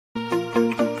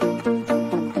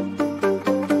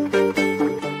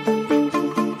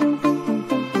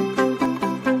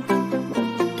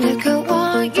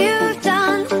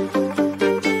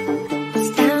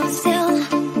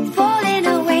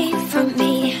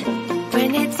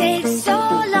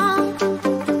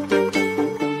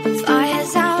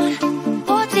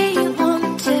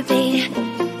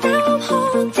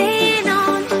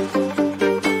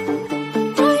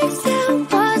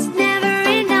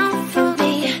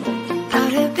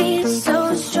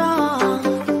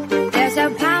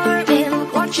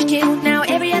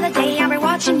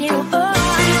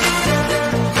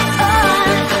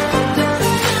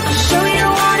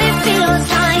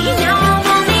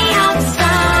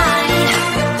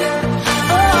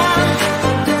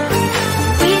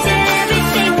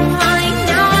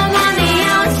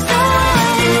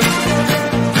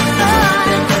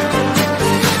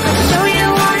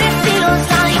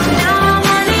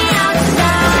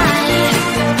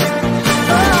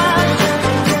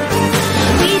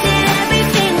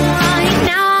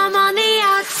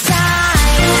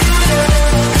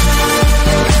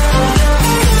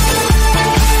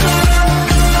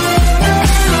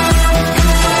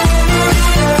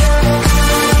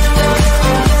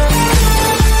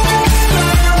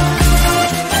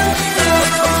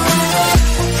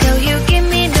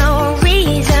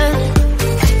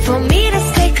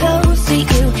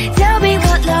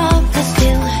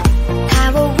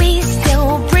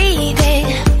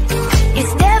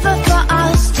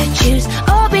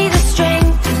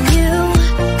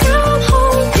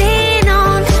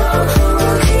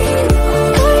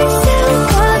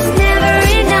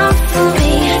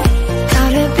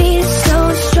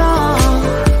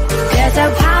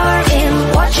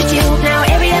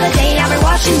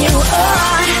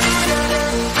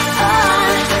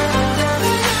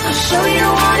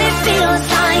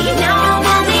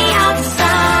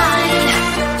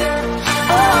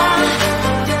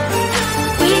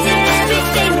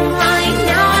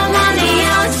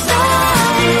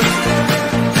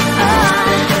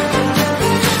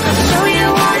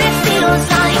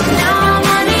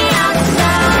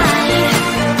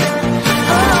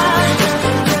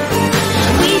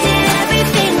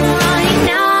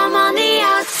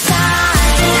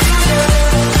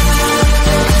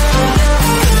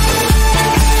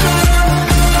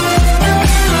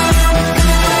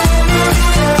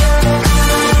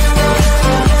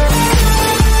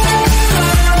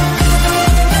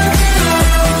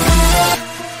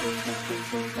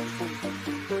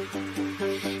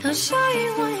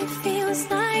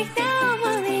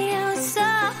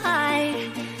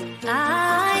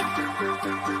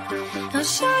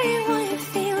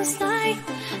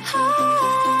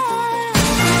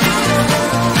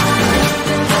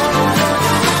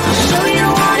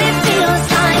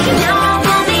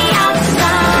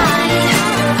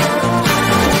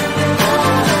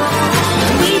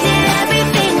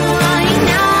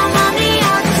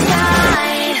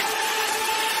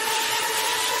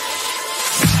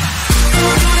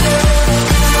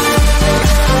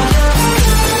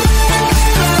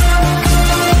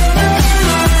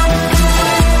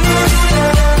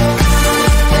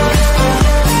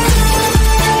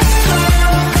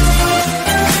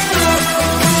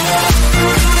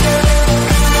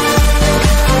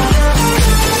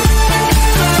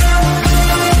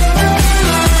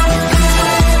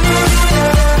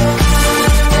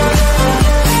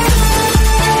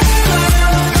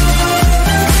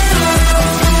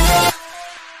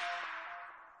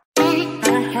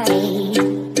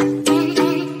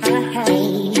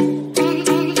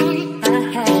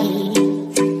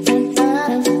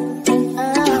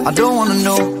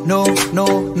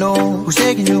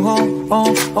taking you home,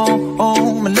 home, home,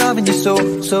 home, and loving you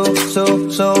so, so, so,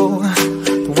 so.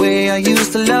 The way I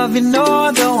used to love you, no,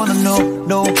 I don't wanna know,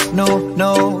 no, no,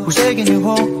 no. Who's taking you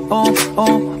home, home,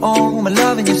 home, home, and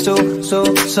loving you so,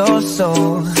 so, so, so.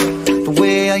 The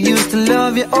way I used to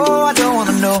love you, oh, I don't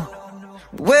wanna know.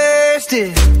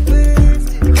 Wasted.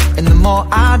 And the more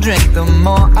I drink, the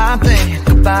more I think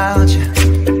about you.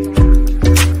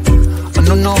 Oh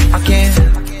no, no, I can't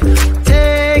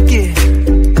take it.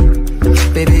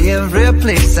 Baby, every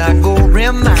place I go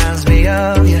reminds me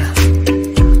of you.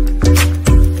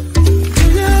 Do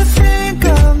you think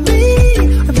of me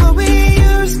and what we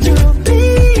used to be?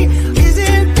 Is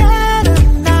it better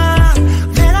now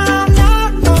that I'm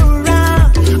not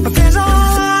around? But there's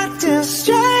all acting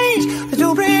strange that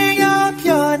don't bring up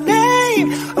your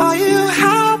name. Are you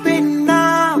happy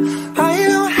now? Are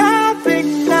you happy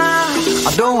now?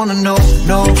 I don't wanna know,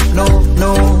 no, no,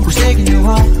 no. Who's taking you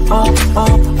home, home,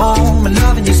 home, home, and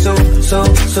loving you so, so,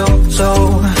 so,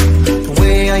 so. The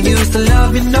way I used to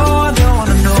love you, no, I don't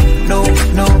wanna know, no,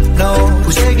 no, no.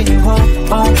 Who's taking you home,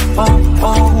 home, home,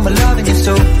 home, and loving you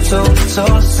so, so, so,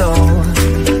 so.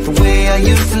 The way I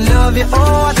used to love you,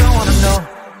 oh, I don't wanna know.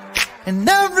 And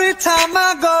every time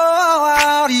I go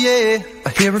out, yeah, I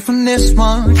hear it from this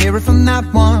one, hear it from that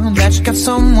one, that you got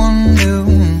someone new,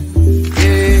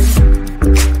 yeah.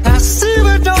 I see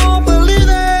but don't believe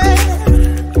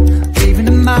it. Even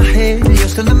in my head, you're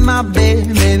still in my bed.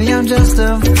 Maybe I'm just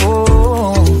a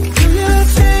fool. Do you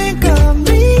think of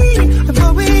me and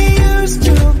what we used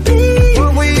to be?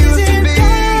 What we used to be?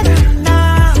 Better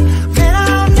now that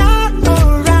I'm not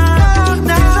around?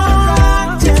 Now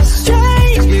I'm just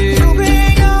strange. You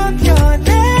bring up your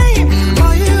name.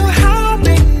 Are you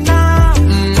happy now?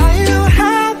 Are you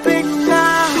happy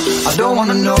now? I don't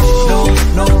wanna know, no,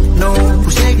 no, no.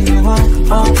 Who's taking you home,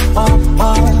 home, home,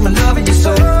 home, and loving you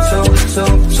so, so, so,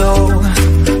 so.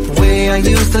 The way I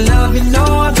used to love you, no,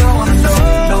 I don't wanna know,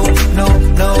 no, no,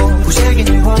 no. Who's taking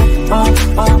you home, home,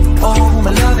 home, home,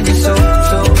 and loving you so,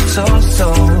 so, so, so.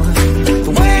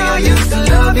 The way I used to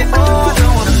love you, oh, I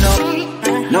don't wanna know.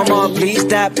 No more please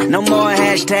stop, no more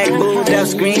hashtag booed up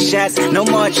screenshots. No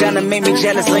more trying to make me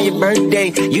jealous on your birthday.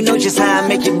 You know just how I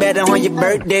make you better on your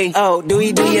birthday. Oh, do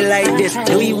you like this?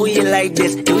 Do he will you like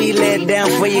this? Do he let down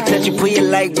for you, touch you, put you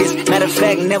like this? Matter of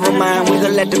fact, never mind, we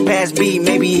gon' let the past be.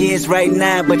 Maybe he is right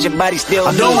now, but your body still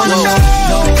I don't wanna know,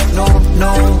 no, no,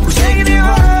 no. Who's taking you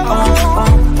home,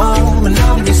 home, home, and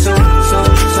loving you so, so,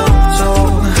 so, so.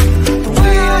 The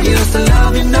way I used to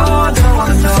love you, no, I don't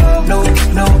wanna know, no,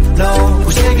 no, no.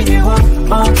 Who's taking you home,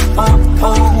 home, home,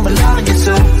 home, and loving you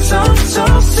so, so, so,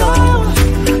 so.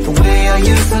 The way I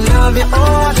used to love you, oh,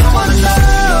 I don't wanna know,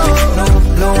 no, no,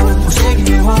 no. Who's taking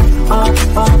you home, home,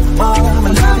 home, home,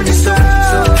 and loving you so,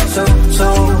 so, so, so.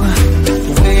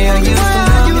 The way I used to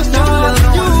love you, no, I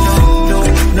don't wanna know, no,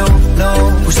 no, no.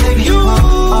 Who's taking you home,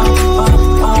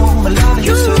 home, home, and loving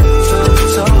you so, so,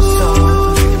 so, so.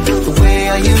 The way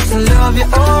I used to love you,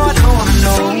 oh, I don't wanna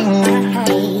know.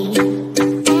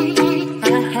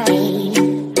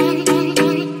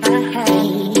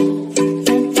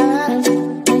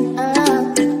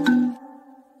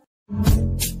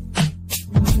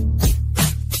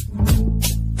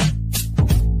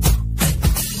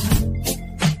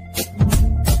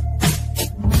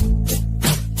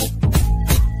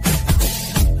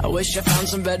 I wish I found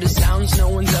some better sounds no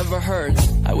one's ever heard.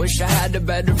 I wish I had a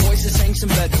better voice that sang some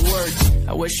better words.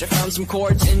 I wish I found some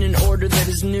chords in an order that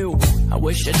is new. I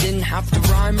wish I didn't have to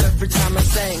rhyme every time I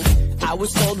sang. I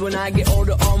was told when I get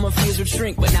older all my fears would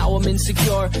shrink, but now I'm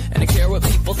insecure and I care what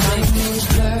people think. My name's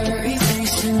Blurry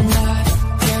Face and I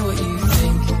care what you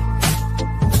think.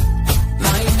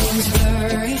 My name's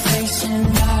Blurry Face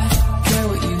and I care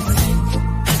what you think.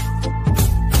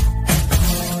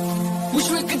 Wish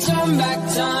we could turn back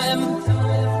time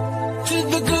to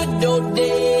the good old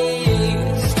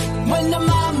days when the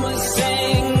mama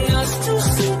sang us to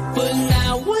sleep, but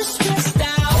now we're stressed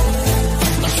out.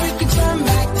 Wish we could turn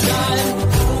back time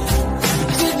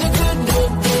to the good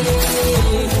old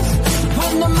days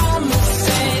when the mama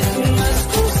sang us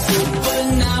to sleep, but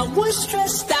now we're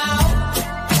stressed out.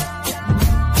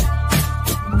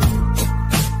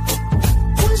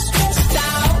 We're stressed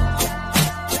out.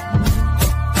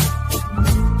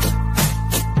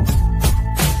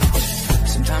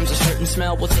 Sometimes a certain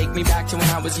smell will take me back to when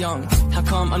I was young. How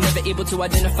come I'm never able to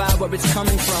identify where it's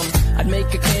coming from? I'd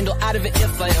make a candle out of it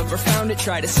if I ever found it.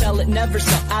 Try to sell it, never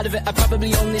sell out of it. I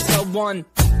probably only sell one.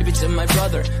 Maybe to my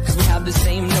brother, cause we have the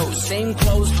same nose, same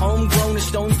clothes, homegrown, a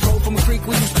stone's throw from a creek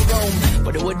we used to roam.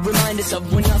 But it would remind us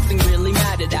of when nothing really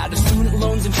mattered. Out of student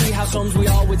loans and treehouse homes, we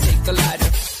all would take the ladder.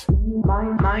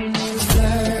 My name's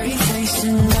Blurry Face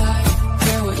and I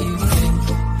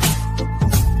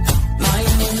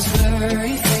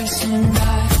blurry face and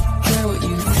I care what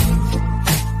you think.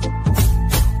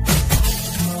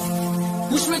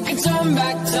 Wish we could turn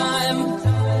back time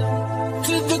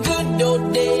to the good old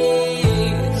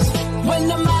days when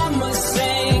the mama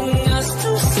sang us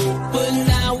to sleep, but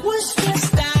now we're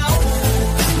stressed out.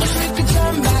 Wish we could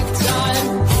turn back time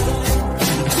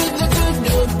to the good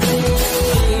old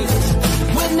days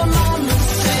when the mama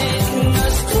sang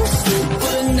us to sleep,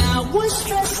 but now we're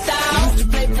stressed out. Used to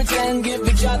play pretend, give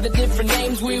each other different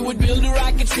names. We would build a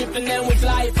rocket ship and then we'd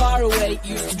fly far away.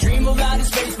 Used to dream of outer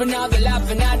space, but now they're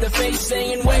laughing at the face,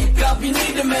 saying, wake up, you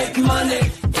need to make money.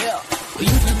 Yeah. We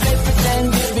used to play pretend,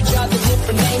 give each other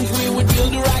different names. We would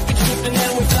build a rocket ship and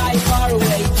then we'd fly far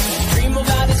away. Dream of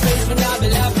outer space, but now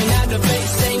they're laughing at the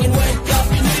face, saying, wake up,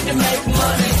 you need to make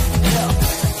money. Yeah.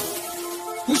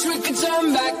 Wish we could turn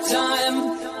back time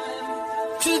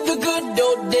to the good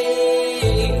old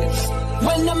days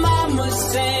when the mama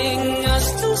sang us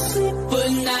to sleep, but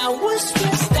now we're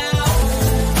stressed out.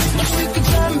 Wish we could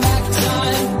turn back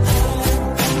time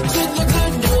to the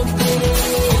good old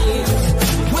days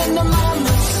when the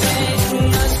mama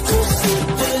sang us to sleep,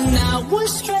 but now we're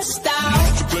stressed out.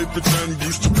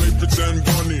 Used to play pretend,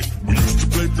 bunny. We used to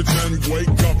play pretend,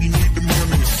 wake up, you need the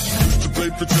money. Used to play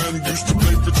pretend,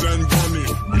 bunny.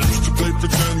 We used to play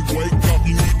pretend, wake up,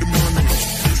 you need the money.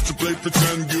 Used to play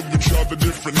pretend, give each other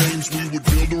different names. We would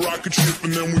build a rocket ship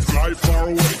and then we'd fly far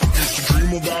away. Used to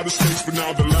dream of outer space, but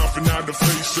now they're laughing at the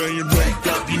face, saying, wake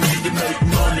up, you need to make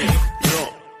money. Yeah.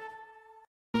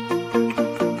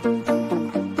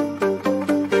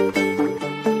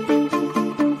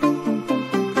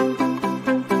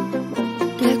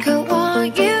 Look at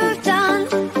what you've done.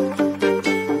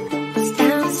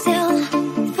 Stand still,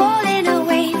 falling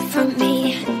away from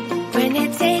me. When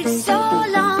it takes so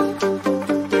long,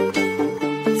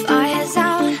 fire's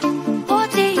out. What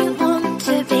do you want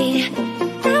to be?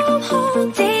 Now I'm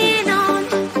holding on.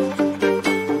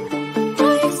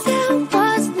 Myself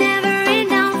was never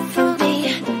enough for me.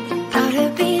 Gotta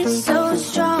be so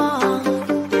strong.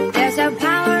 There's a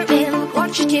power in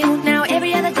what you do. Now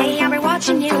every other day I'll be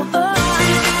watching you.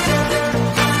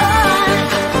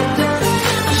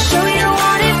 I'll show you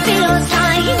what it feels like.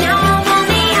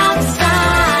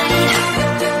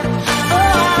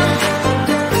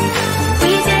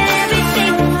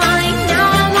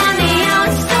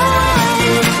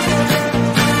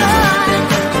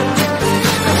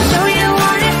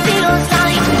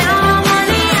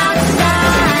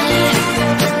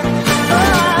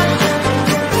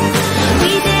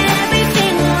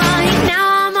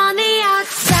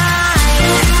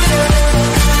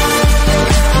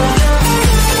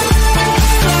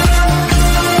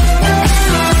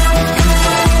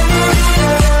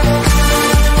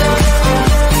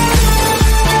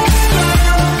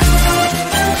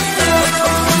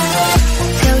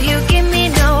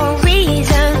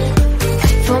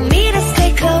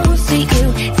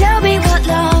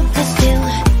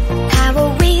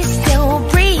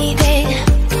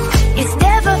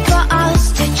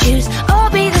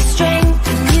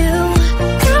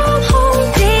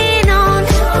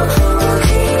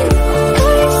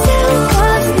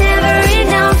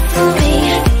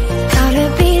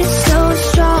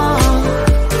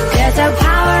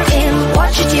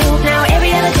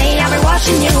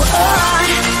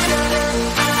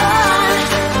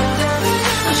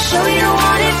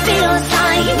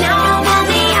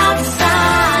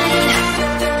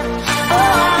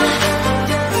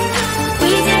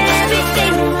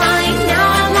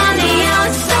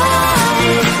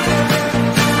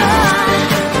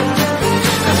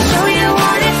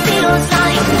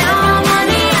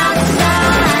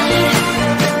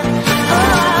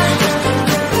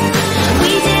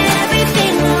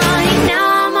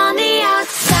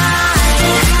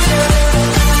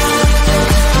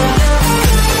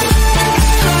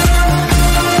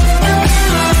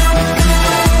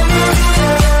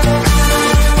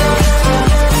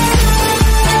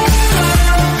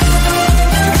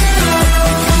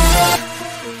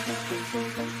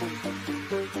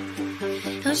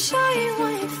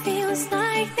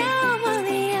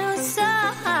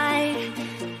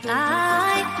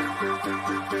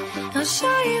 I'll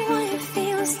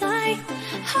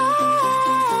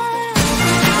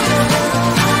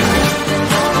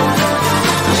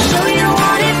show you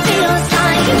what it feels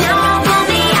like. Now I'm on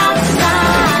the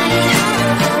outside.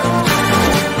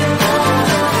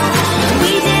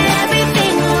 We did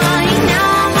everything right. Now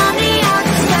I'm on the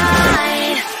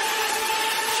outside.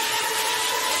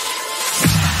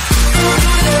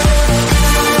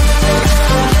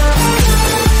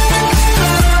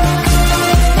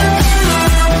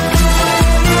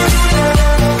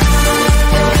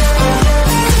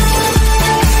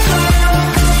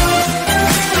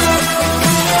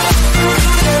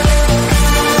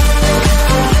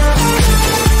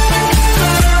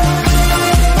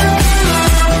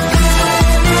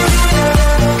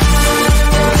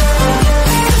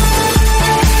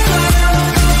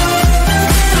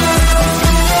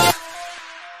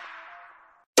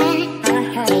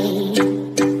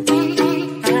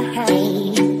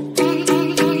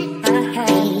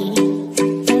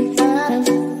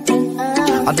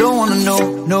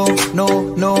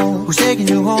 who's taking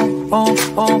you home, home,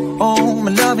 home, home,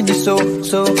 and loving you so,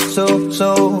 so, so,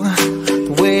 so.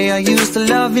 The way I used to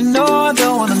love you, no, I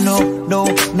don't wanna know, no,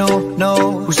 no,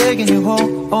 no. Who's taking you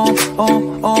home, home,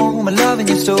 home, home, and loving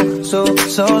you so, so,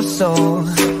 so, so.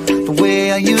 The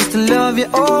way I used to love you,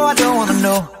 oh, I don't wanna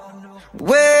know.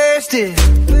 Wasted.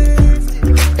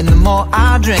 And the more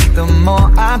I drink, the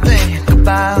more I think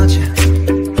about you.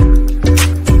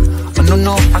 Oh, no,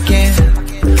 no, I can't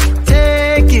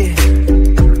take it.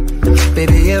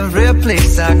 Baby, every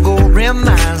place I go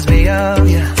reminds me of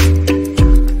you.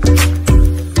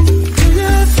 Do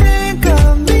you think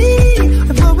of me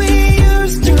and what we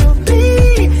used to be?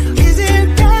 Is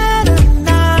it better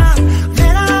now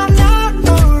that I'm not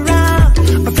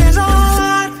around? My friends all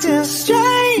acting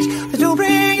strange, they don't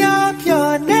bring up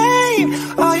your name.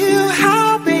 Are you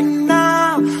happy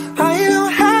now? Are you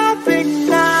happy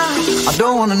now? I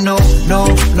don't wanna know, no,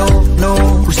 no, no.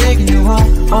 Who's taking you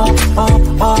home, home,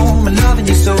 home, home, and loving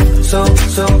you so, so,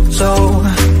 so, so.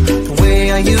 The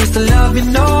way I used to love you,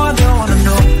 no, I don't wanna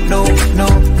know, no, no,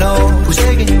 no. Who's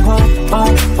taking you home,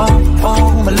 home, home,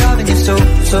 home, and loving you so,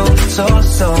 so, so,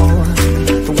 so.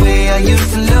 The way I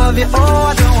used to love you,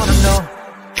 oh, I don't wanna know.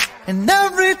 And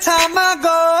every time I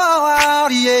go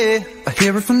out, yeah, I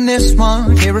hear it from this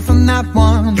one, hear it from that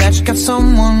one, that you got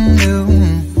someone new,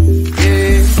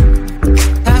 yeah.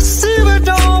 I see but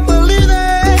don't believe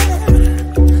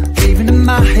it. Even in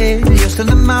my head, you're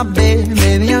still in my bed,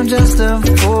 maybe I'm just a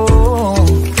fool.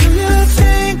 Do you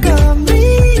think of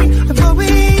me and what we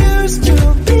used to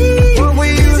be? What we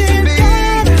used to be?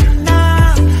 Better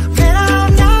now that I'm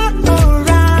not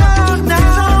around?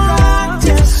 Now I'm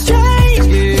just strange.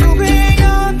 You bring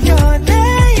up your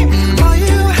name. Are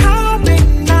you happy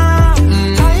now?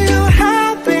 Are you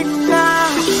happy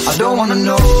now? I don't wanna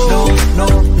know, no, no,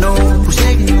 no. Who's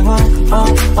taking you home,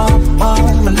 home, home,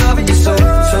 home, and loving you so,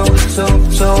 so, so,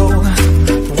 so.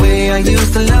 The way I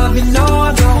used to love you, no,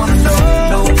 I don't wanna know,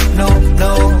 no, no, no.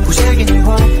 Who's taking you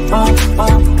home, home,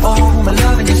 home, home, and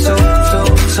loving you so, so,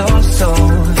 so, so.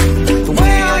 The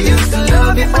way I used to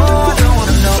love you, oh, I don't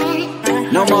wanna know.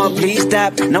 No more, please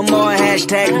stop. No more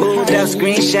hashtag booed up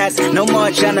screenshots. No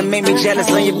more trying to make me jealous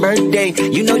on your birthday.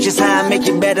 You know just how I make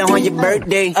you better on your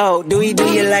birthday. Oh, do you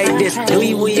like this? Do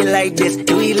you will you like this?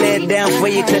 Do you let down for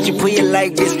you, touch you, put you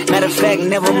like this? Matter of fact,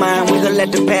 never mind. We gon'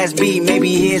 let the past be. Maybe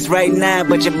he is right now,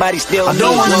 but your body still. I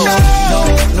don't wanna know, no,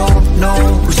 no, no.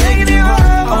 Who's taking you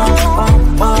home, home,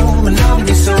 home, home, and loving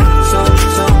you so, so,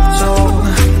 so, so.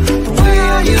 The way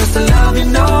I used to love you,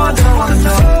 no, I don't wanna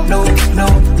know, no, no,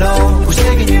 no. Who's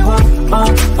taking you home,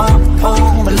 home, home,